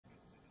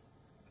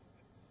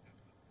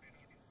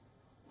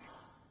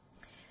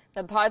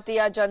The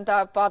Bharatiya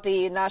Janata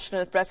Party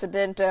National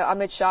President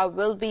Amit Shah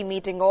will be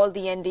meeting all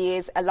the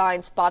NDA's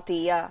alliance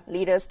party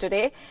leaders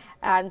today.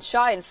 And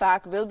Shah, in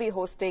fact, will be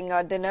hosting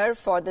a dinner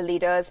for the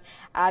leaders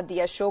at the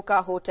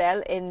Ashoka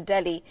Hotel in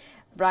Delhi.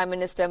 Prime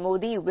Minister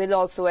Modi will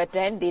also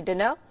attend the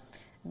dinner.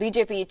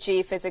 BJP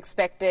chief is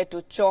expected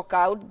to chalk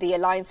out the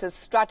alliance's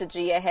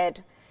strategy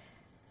ahead,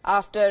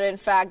 after, in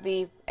fact,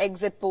 the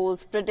exit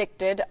polls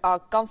predicted a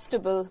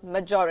comfortable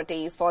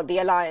majority for the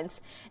alliance.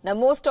 Now,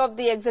 most of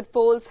the exit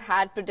polls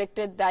had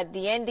predicted that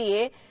the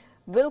NDA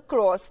will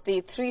cross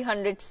the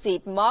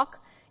 300-seat mark.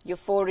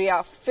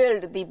 Euphoria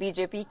filled the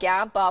BJP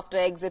camp after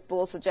exit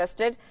polls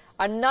suggested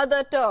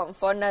another term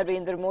for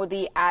Narendra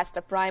Modi as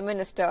the Prime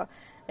Minister.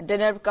 The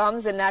dinner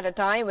comes in at a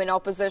time when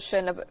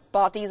opposition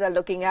parties are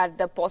looking at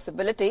the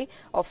possibility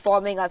of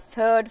forming a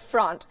third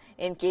front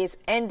in case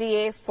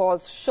NDA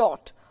falls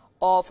short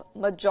of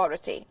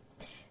majority.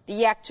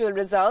 The actual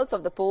results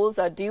of the polls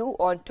are due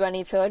on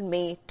 23rd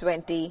May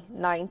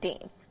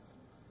 2019.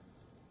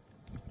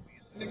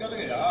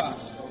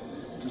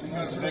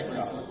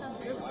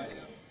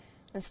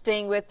 And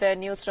staying with the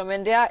news from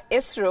India,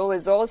 ISRO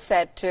is all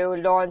set to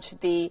launch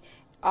the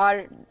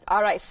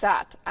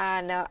RISAT,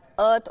 an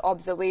Earth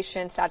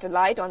observation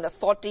satellite, on the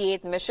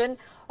 48th mission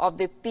of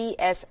the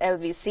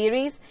PSLV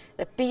series,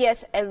 the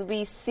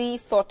PSLV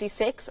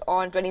C-46,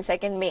 on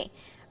 22nd May.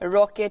 A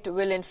rocket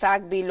will in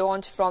fact be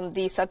launched from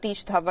the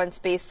Satish Dhawan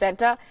Space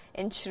Center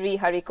in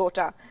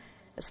Sriharikota.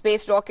 The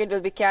space rocket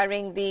will be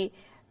carrying the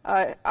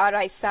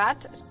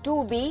RISAT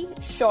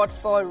 2B, short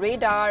for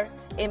Radar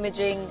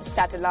Imaging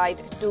Satellite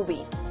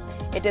 2B.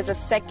 It is a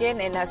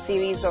second in a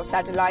series of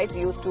satellites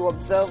used to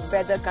observe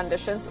weather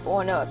conditions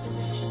on Earth.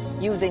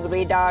 Using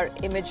radar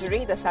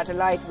imagery, the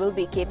satellite will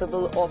be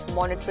capable of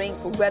monitoring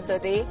weather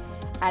day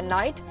and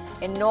night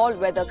in all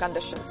weather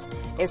conditions.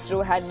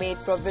 ISRO had made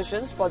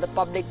provisions for the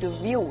public to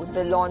view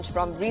the launch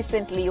from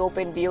recently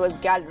opened viewers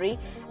gallery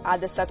at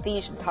the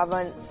Satish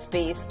Dhawan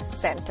Space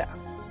Center.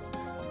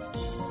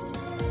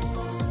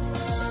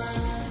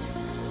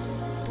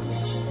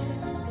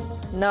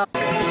 Now